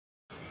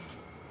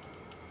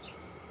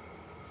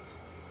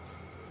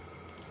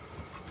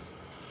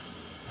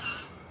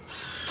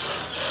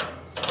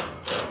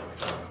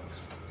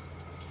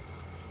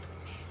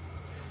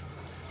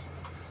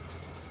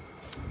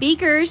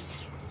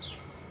Beakers.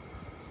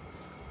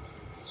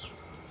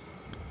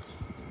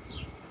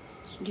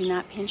 Do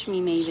not pinch me,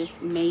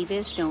 Mavis.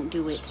 Mavis, don't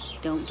do it.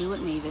 Don't do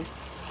it,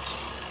 Mavis.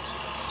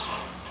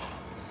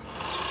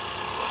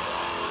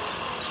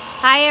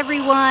 Hi,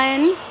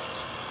 everyone.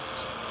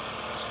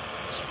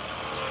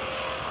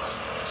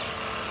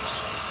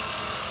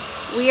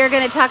 We are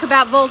going to talk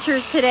about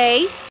vultures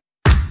today.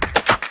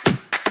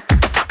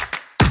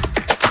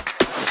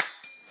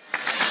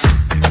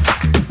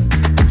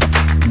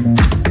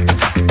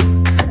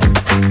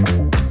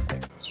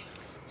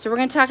 So we're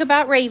going to talk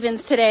about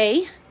ravens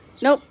today.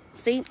 Nope.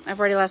 See, I've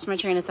already lost my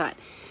train of thought.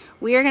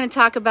 We are going to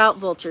talk about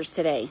vultures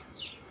today.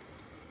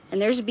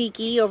 And there's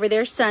Beaky over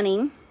there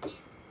sunning.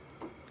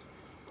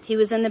 He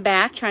was in the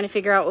back trying to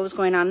figure out what was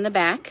going on in the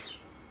back.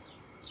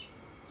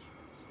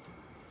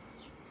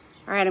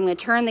 All right, I'm going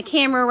to turn the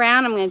camera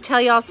around. I'm going to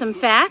tell y'all some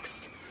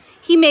facts.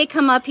 He may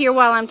come up here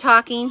while I'm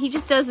talking. He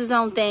just does his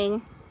own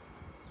thing.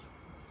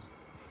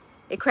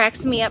 It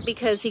cracks me up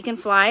because he can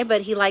fly,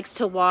 but he likes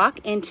to walk.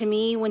 And to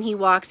me, when he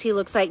walks, he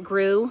looks like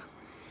Gru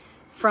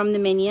from the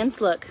Minions.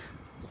 Look.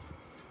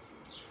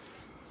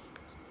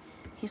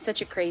 He's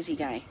such a crazy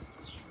guy.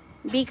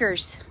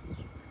 Beakers.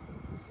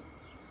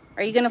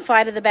 Are you going to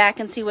fly to the back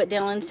and see what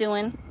Dylan's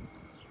doing?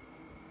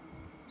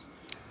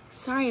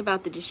 Sorry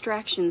about the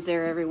distractions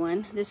there,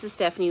 everyone. This is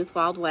Stephanie with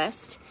Wild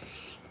West.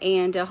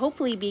 And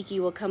hopefully Beaky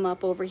will come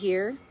up over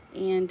here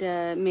and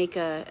make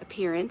an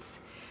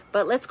appearance.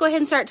 But let's go ahead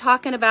and start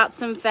talking about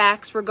some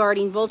facts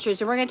regarding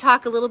vultures. And we're going to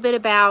talk a little bit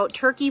about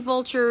turkey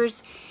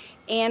vultures,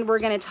 and we're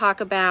going to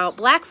talk about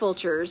black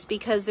vultures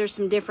because there's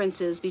some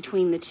differences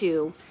between the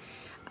two.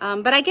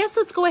 But I guess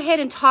let's go ahead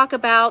and talk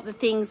about the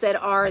things that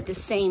are the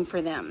same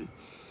for them.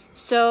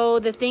 So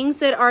the things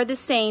that are the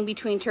same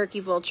between turkey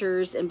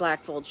vultures and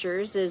black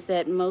vultures is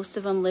that most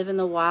of them live in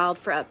the wild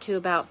for up to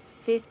about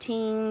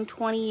 15,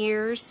 20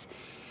 years.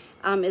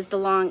 Is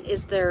their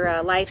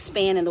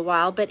lifespan in the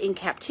wild, but in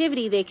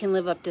captivity they can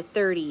live up to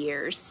 30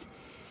 years.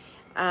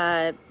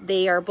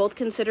 They are both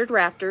considered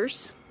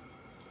raptors.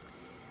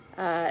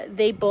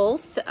 They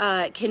both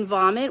can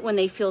vomit when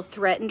they feel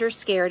threatened or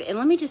scared. And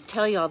let me just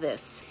tell y'all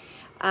this,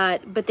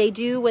 but they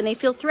do, when they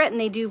feel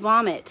threatened, they do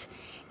vomit.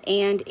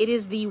 And it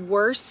is the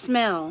worst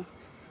smell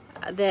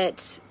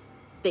that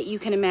you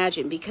can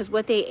imagine, because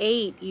what they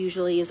ate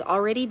usually is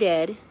already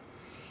dead.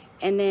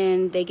 And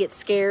then they get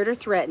scared or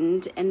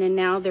threatened, and then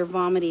now they're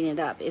vomiting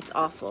it up. It's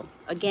awful.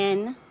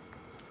 Again,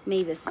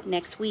 Mavis,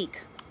 next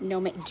week,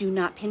 no, do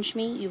not pinch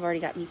me. You've already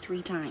got me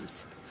 3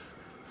 times.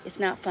 It's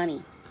not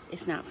funny.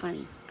 It's not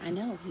funny. I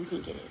know you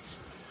think it is.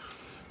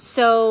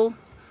 So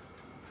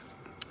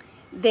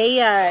they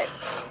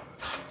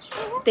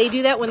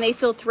do that when they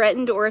feel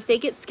threatened or if they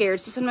get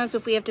scared. So sometimes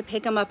if we have to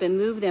pick them up and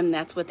move them,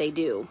 that's what they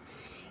do.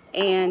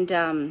 And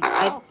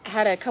I've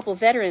had a couple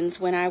veterans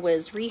when I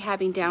was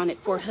rehabbing down at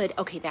Fort Hood.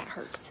 Okay, that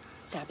hurts.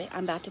 Stop it.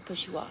 I'm about to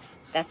push you off.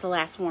 That's the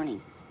last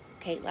warning.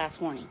 Okay,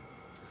 last warning.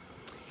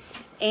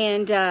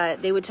 And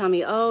they would tell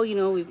me, oh, you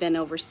know, we've been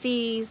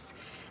overseas.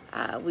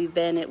 We've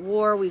been at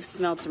war. We've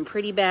smelled some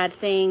pretty bad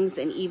things.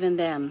 And even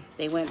them,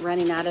 they went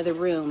running out of the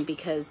room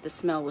because the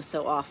smell was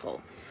so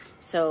awful.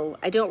 So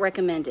I don't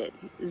recommend it.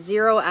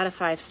 0 out of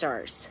 5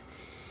 stars.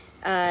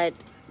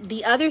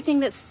 The other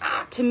thing that's,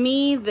 to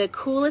me, the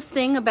coolest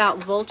thing about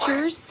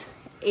vultures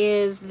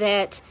is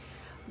that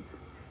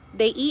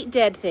they eat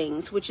dead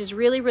things, which is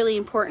really, really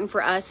important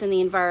for us in the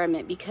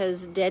environment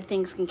because dead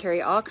things can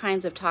carry all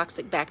kinds of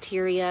toxic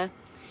bacteria.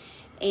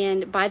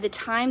 And by the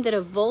time that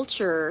a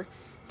vulture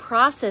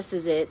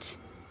processes it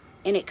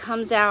and it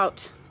comes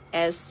out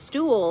as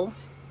stool,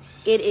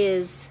 it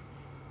is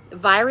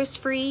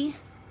virus-free,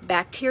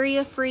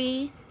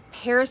 bacteria-free,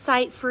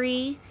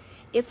 parasite-free.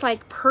 It's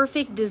like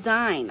perfect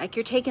design. Like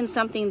you're taking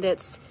something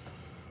that's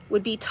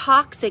would be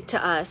toxic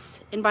to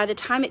us, and by the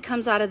time it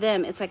comes out of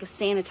them, it's like a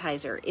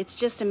sanitizer. It's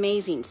just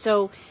amazing.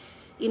 So,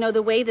 you know,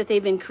 the way that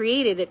they've been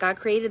created, that God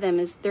created them,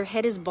 is their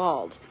head is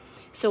bald.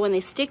 So when they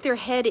stick their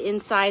head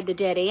inside the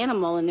dead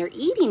animal and they're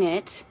eating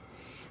it,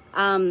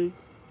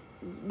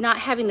 not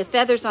having the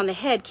feathers on the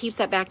head keeps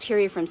that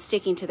bacteria from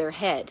sticking to their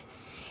head.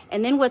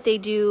 And then what they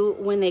do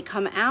when they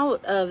come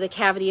out of the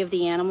cavity of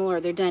the animal or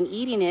they're done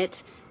eating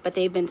it, but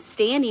they've been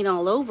standing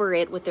all over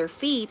it with their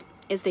feet,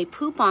 is they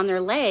poop on their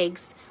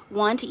legs,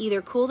 1, to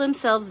either cool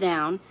themselves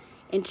down,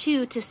 and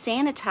 2, to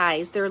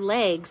sanitize their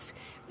legs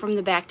from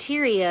the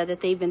bacteria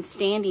that they've been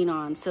standing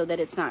on so that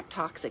it's not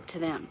toxic to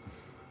them.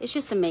 It's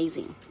just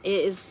amazing.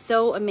 It is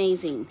so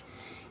amazing.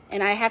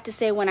 And I have to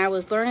say, when I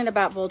was learning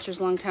about vultures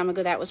a long time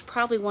ago, that was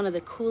probably one of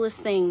the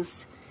coolest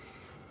things.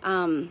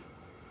 When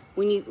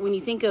you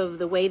think of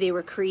the way they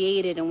were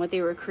created and what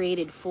they were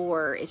created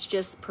for, it's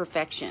just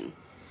perfection.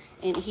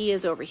 And he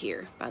is over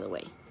here, by the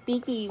way.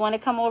 Beaky, you want to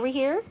come over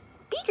here?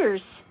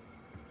 Beakers.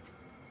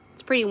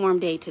 It's a pretty warm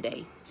day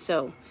today.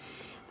 So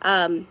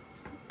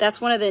that's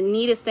one of the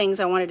neatest things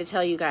I wanted to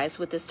tell you guys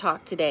with this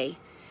talk today.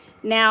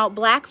 Now,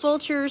 black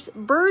vultures,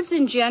 birds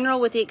in general,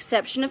 with the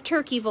exception of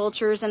turkey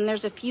vultures, and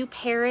there's a few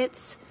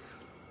parrots,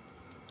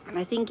 and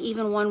I think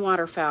even one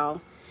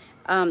waterfowl.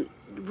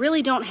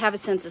 really don't have a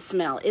sense of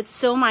smell. It's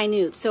so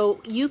minute. So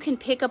you can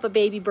pick up a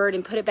baby bird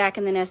and put it back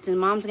in the nest, and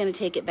mom's going to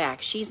take it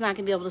back. She's not going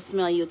to be able to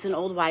smell you. It's an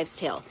old wives'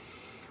 tale.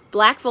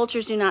 Black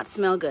vultures do not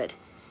smell good.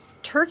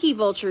 Turkey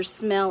vultures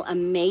smell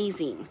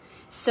amazing.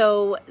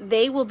 So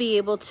they will be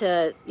able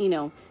to, you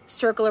know,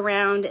 circle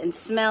around and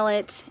smell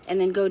it and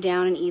then go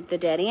down and eat the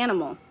dead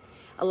animal.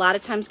 A lot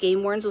of times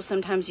game wardens will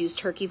sometimes use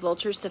turkey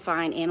vultures to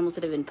find animals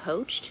that have been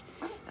poached.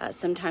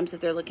 Sometimes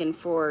if they're looking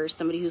for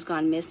somebody who's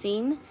gone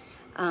missing,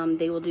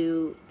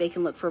 they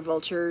can look for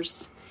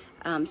vultures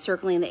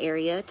circling the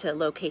area to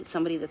locate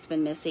somebody that's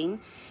been missing.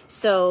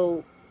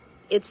 So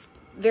it's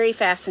very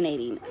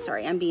fascinating.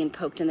 Sorry, I'm being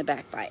poked in the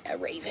back by a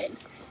raven.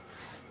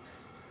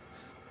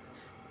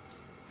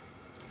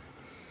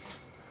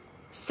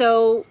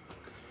 So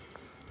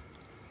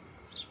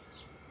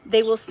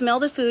they will smell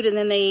the food and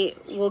then they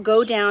will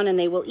go down and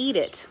they will eat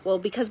it. Well,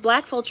 because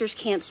black vultures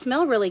can't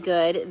smell really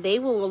good, they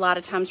will a lot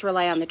of times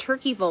rely on the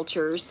turkey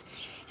vultures,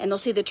 and they'll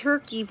see the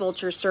turkey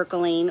vultures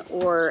circling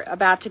or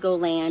about to go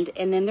land,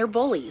 and then they're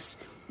bullies.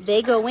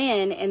 They go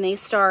in and they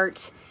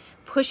start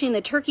pushing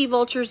the turkey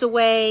vultures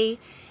away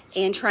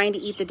and trying to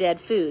eat the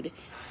dead food.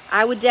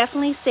 I would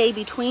definitely say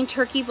between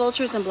turkey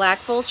vultures and black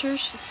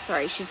vultures,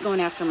 sorry, she's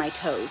going after my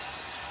toes,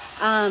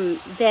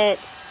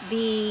 that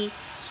the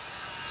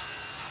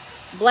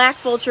black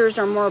vultures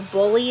are more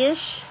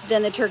bullyish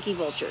than the turkey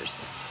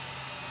vultures.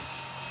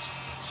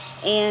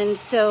 And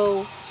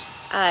so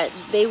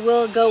they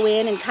will go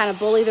in and kind of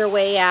bully their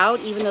way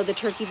out, even though the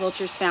turkey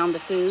vultures found the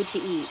food to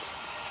eat.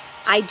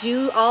 I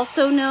do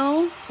also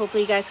know,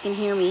 hopefully you guys can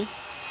hear me,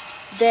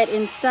 that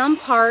in some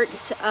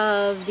parts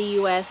of the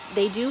U.S.,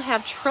 they do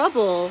have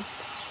trouble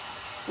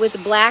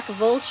with black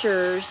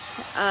vultures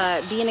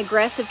being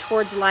aggressive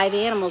towards live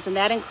animals, and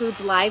that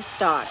includes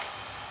livestock,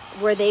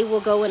 where they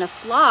will go in a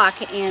flock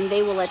and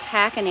they will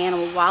attack an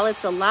animal while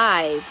it's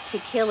alive to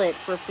kill it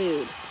for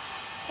food.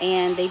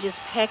 And they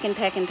just peck and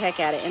peck and peck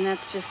at it, and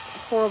that's just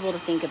horrible to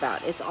think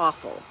about. It's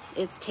awful.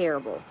 It's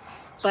terrible.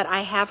 But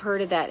I have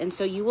heard of that, and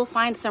so you will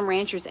find some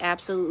ranchers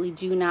absolutely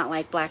do not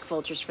like black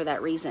vultures for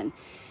that reason.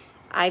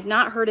 I've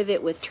not heard of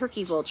it with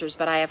turkey vultures,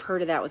 but I have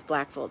heard of that with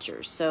black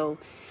vultures. So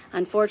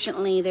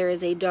unfortunately, there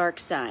is a dark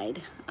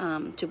side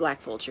to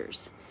black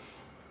vultures,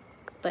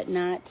 but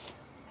not,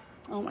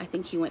 oh, I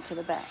think he went to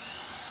the back,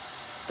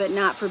 but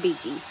not for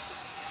Beaky.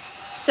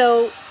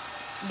 So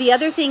the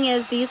other thing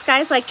is these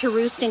guys like to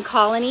roost in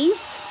colonies.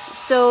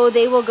 So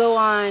they will go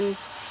on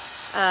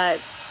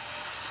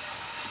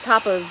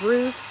top of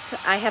roofs.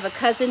 I have a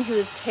cousin who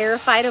is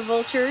terrified of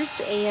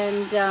vultures,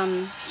 and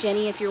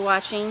Jenny, if you're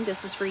watching,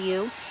 this is for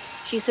you.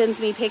 She sends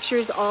me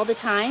pictures all the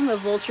time of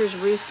vultures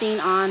roosting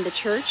on the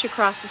church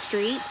across the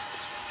street,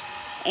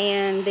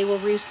 and they will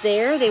roost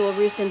there. They will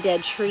roost in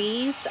dead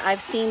trees. I've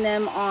seen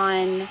them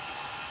on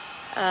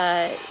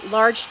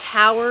large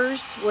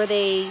towers where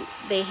they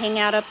hang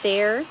out up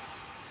there.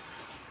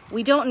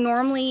 We don't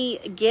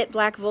normally get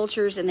black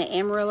vultures in the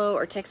Amarillo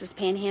or Texas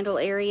Panhandle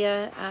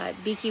area.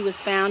 Beaky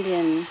was found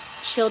in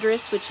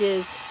Childress, which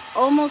is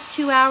almost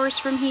 2 hours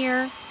from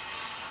here,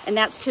 and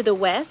that's to the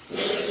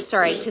west,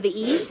 sorry, to the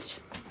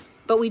east.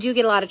 But we do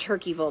get a lot of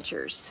turkey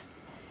vultures.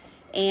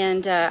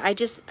 And I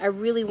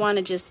really want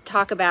to just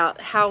talk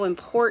about how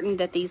important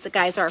that these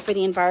guys are for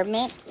the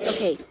environment.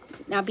 Okay,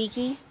 now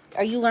Beaky,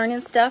 are you learning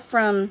stuff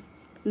from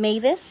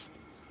Mavis,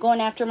 going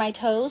after my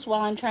toes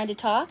while I'm trying to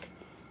talk?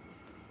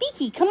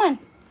 Beaky, come on.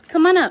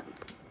 Come on up.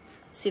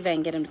 Let's see if I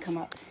can get him to come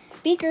up.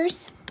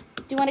 Beakers,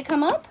 do you want to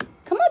come up?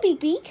 Come on,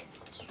 Beak.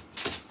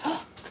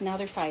 Oh, now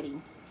they're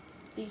fighting.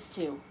 These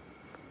two.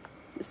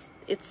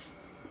 This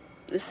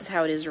is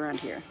how it is around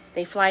here.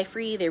 They fly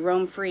free, they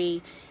roam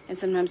free, and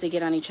sometimes they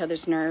get on each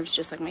other's nerves,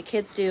 just like my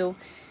kids do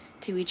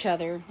to each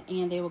other,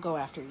 and they will go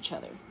after each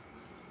other.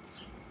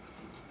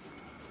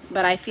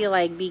 But I feel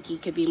like Beaky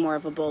could be more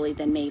of a bully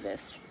than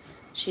Mavis.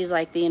 She's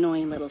like the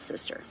annoying little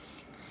sister.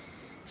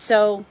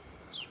 So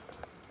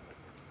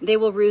they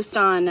will roost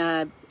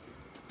on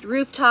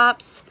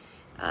rooftops,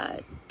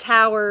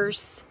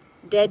 towers,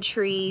 dead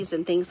trees,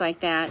 and things like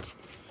that.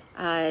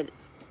 And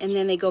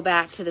then they go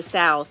back to the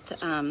south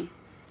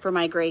for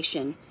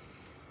migration.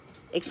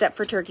 Except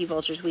for turkey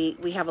vultures,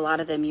 we have a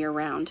lot of them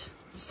year-round.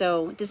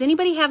 So does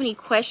anybody have any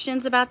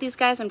questions about these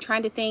guys? I'm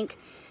trying to think.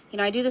 You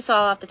know, I do this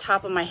all off the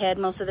top of my head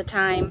most of the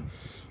time,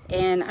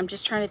 and I'm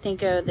just trying to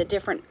think of the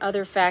different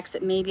other facts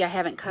that maybe I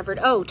haven't covered.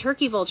 Oh,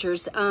 turkey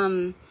vultures.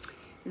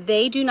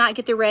 They do not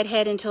get the red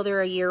head until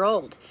they're a year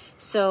old.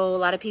 So a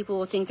lot of people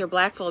will think they're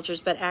black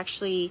vultures, but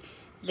actually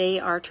they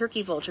are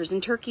turkey vultures.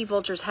 And turkey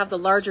vultures have the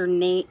larger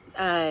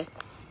nares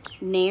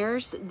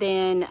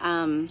than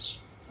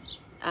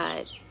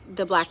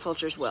the black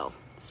vultures will.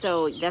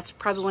 So that's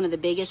probably one of the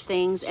biggest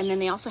things. And then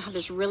they also have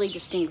this really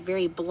distinct,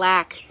 very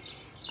black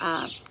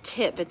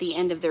tip at the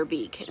end of their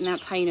beak. And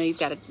that's how you know you've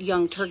got a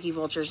young turkey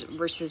vulture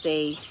versus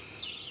a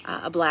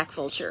black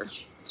vulture.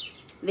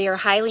 They are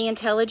highly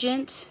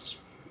intelligent.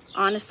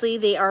 Honestly,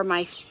 they are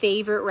my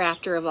favorite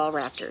raptor of all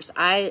raptors.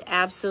 I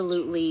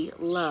absolutely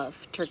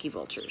love turkey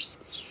vultures.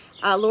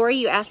 Lori,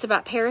 you asked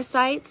about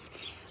parasites.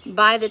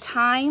 By the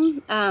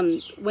time,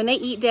 when they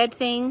eat dead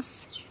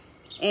things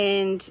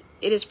and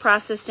it is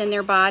processed in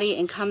their body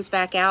and comes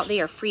back out, they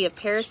are free of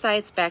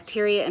parasites,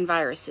 bacteria, and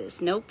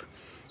viruses. Nope.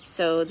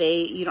 So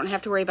you don't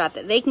have to worry about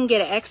that. They can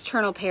get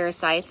external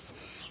parasites.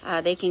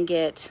 They can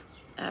get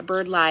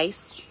bird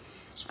lice.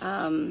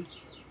 You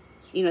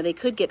know, they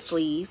could get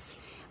fleas,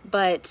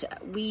 but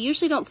we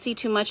usually don't see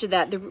too much of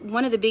that.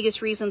 One of the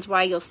biggest reasons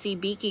why you'll see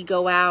Beaky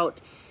go out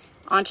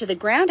onto the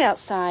ground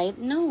outside.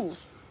 No,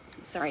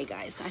 sorry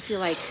guys. I feel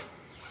like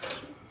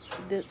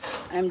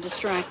I'm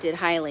distracted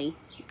highly.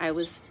 I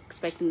was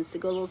expecting this to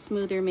go a little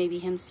smoother, maybe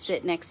him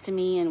sit next to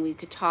me and we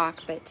could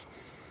talk, but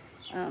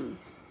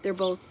they're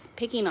both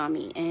picking on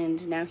me,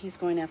 and now he's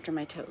going after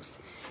my toes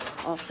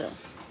also.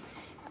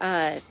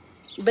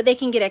 But they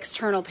can get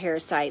external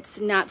parasites,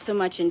 not so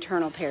much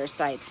internal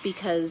parasites,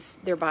 because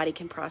their body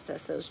can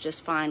process those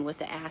just fine with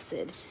the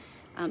acid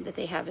that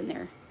they have in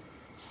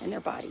their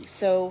body.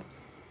 So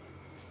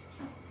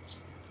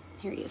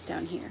here he is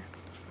down here.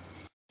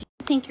 Do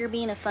you think you're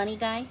being a funny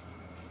guy?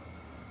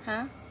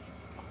 Huh?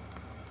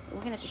 We're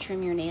gonna have to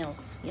trim your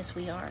nails. Yes,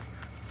 we are.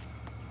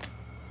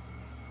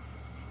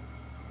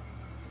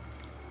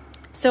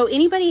 So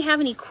anybody have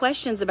any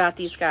questions about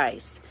these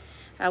guys?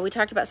 We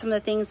talked about some of the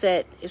things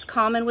that is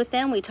common with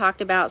them. We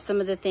talked about some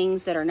of the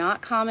things that are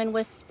not common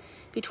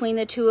between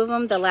the two of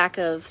them. The lack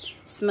of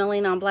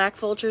smelling on black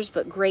vultures,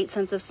 but great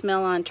sense of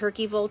smell on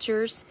turkey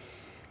vultures.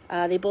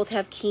 They both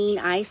have keen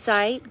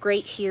eyesight,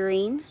 great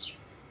hearing.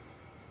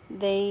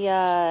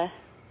 They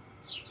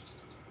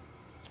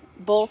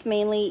both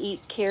mainly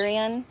eat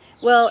carrion.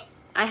 Well,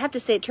 I have to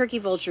say turkey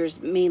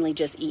vultures mainly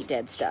just eat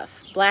dead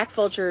stuff. Black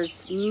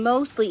vultures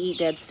mostly eat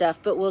dead stuff,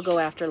 but will go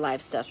after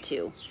live stuff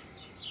too.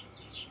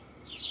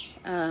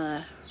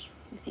 I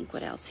think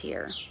what else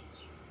here?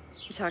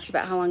 We talked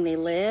about how long they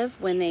live.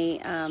 When they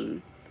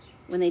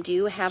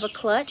do have a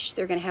clutch,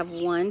 they're going to have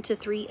 1 to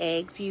 3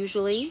 eggs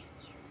usually.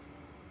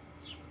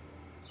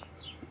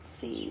 Let's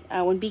see.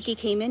 When Beaky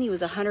came in, he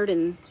was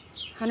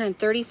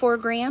 134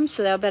 grams,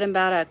 so that would bet him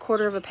about a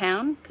quarter of a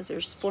pound, because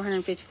there's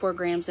 454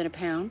 grams in a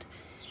pound.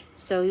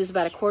 So he was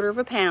about a quarter of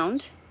a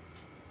pound.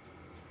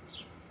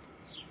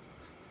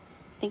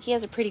 I think he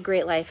has a pretty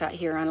great life out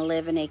here on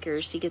 11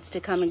 acres. He gets to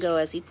come and go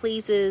as he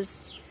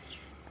pleases.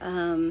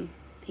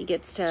 He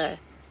gets to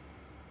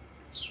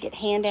get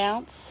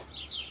handouts.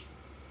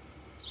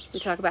 We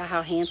talk about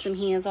how handsome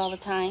he is all the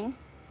time.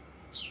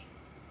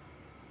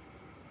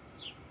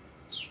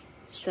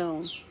 So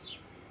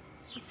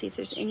let's see if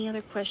there's any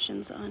other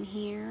questions on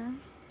here.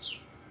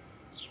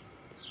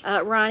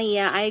 Ronnie,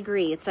 yeah, I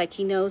agree. It's like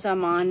he knows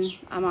I'm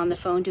on the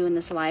phone doing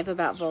this live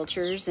about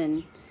vultures,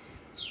 and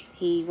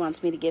he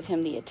wants me to give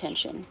him the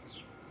attention.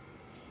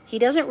 He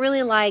doesn't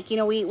really like, you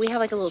know, we have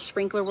like a little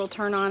sprinkler we'll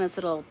turn on. It's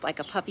a little, like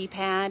a puppy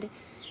pad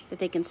that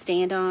they can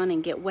stand on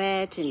and get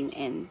wet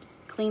and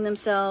clean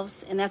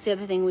themselves. And that's the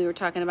other thing we were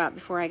talking about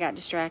before I got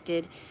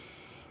distracted.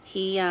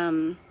 He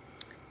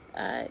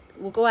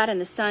will go out in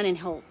the sun, and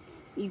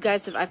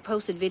I've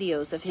posted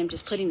videos of him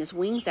just putting his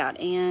wings out.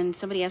 And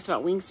somebody asked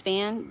about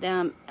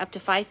wingspan, up to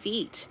 5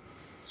 feet.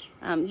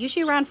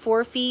 Usually around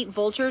 4 feet.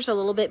 Vultures are a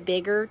little bit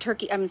bigger.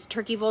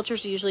 Turkey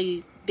vultures are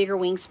usually bigger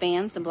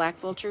wingspans than black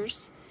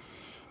vultures.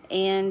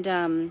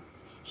 And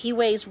he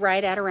weighs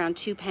right at around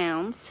 2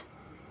 pounds.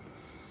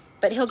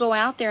 But he'll go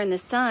out there in the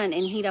sun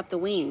and heat up the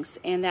wings,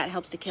 and that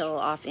helps to kill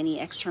off any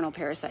external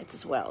parasites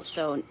as well.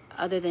 So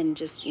other than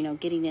just, you know,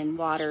 getting in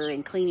water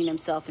and cleaning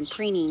himself and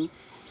preening,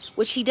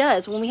 which he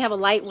does. When we have a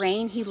light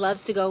rain, he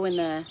loves to go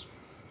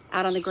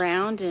out on the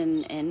ground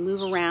and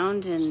move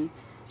around and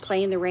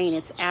play in the rain.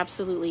 It's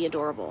absolutely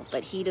adorable.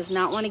 But he does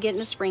not want to get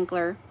in a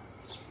sprinkler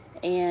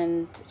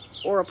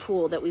or a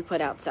pool that we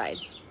put outside.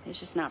 It's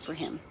just not for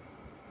him.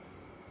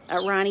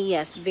 Ronnie,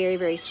 yes, very,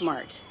 very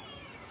smart.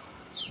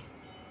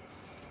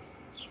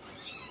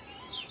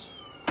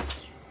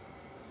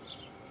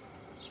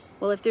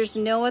 Well, if there's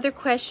no other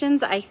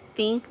questions, I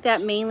think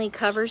that mainly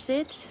covers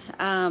it.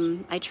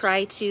 I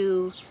try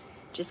to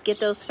just get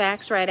those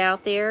facts right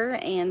out there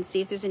and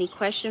see if there's any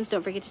questions.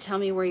 Don't forget to tell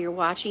me where you're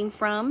watching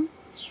from.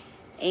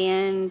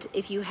 And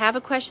if you have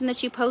a question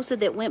that you posted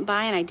that went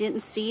by and I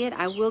didn't see it,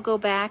 I will go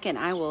back and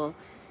I will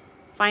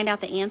find out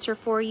the answer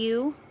for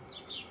you.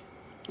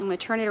 I'm going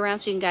to turn it around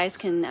so you guys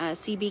can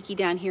see Beaky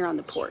down here on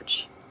the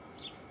porch.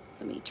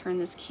 So let me turn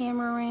this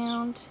camera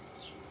around.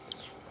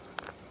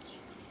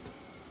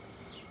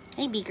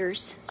 Hey,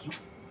 Beakers.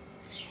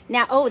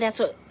 Now,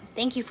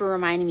 thank you for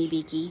reminding me,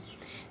 Beaky.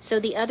 So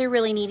the other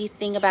really neat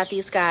thing about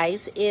these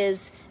guys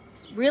is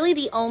really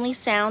the only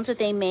sounds that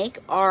they make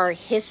are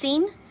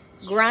hissing,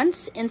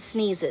 grunts, and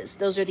sneezes.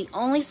 Those are the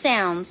only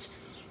sounds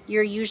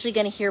you're usually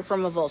going to hear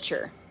from a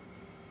vulture.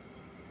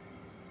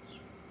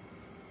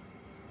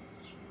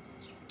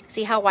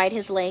 See how wide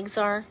his legs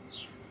are?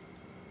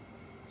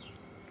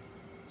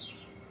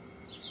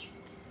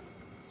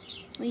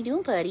 What are you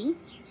doing, buddy?